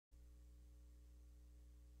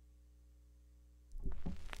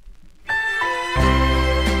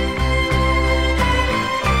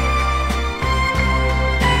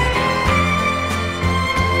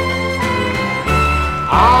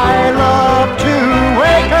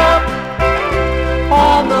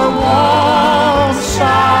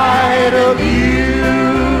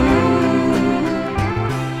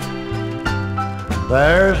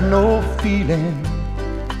feeling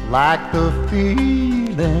like the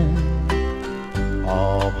feeling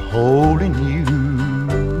of holding you,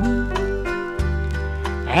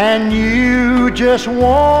 and you just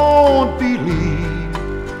won't believe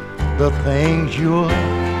the things your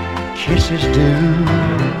kisses do.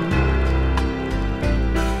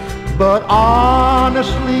 But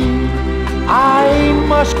honestly, I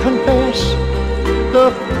must confess,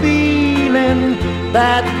 the feeling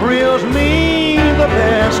that thrills me the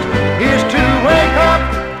best is to wake up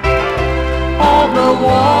on the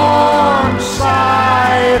warm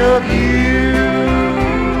side of you.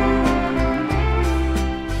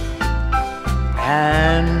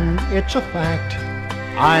 And it's a fact,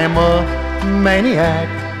 I'm a maniac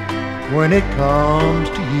when it comes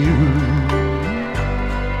to you.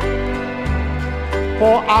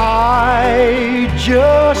 For I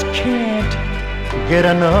just can't get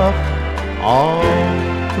enough of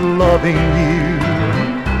loving you.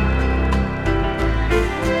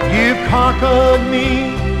 You've conquered me,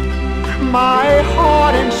 my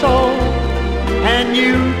heart and soul, and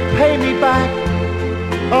you pay me back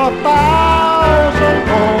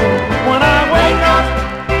 1,000-fold when I wake up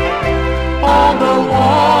on the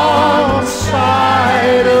warm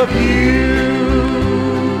side of you.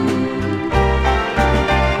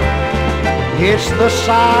 It's the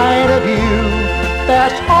side of you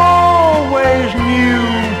that's always new,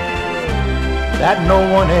 that no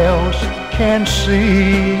one else can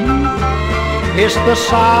see. It's the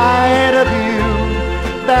side of you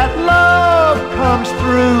that love comes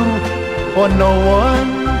through for no one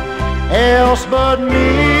else but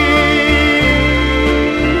me.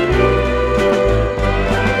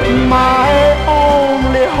 My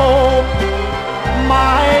only hope,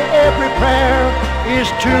 my every prayer is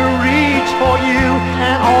to reach for you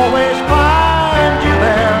and always find you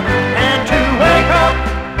there, and to wake up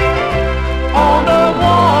on the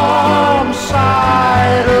warm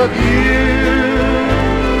side of you.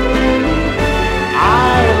 I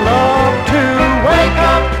love to wake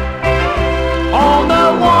up on the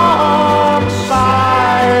warm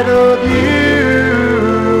side of you.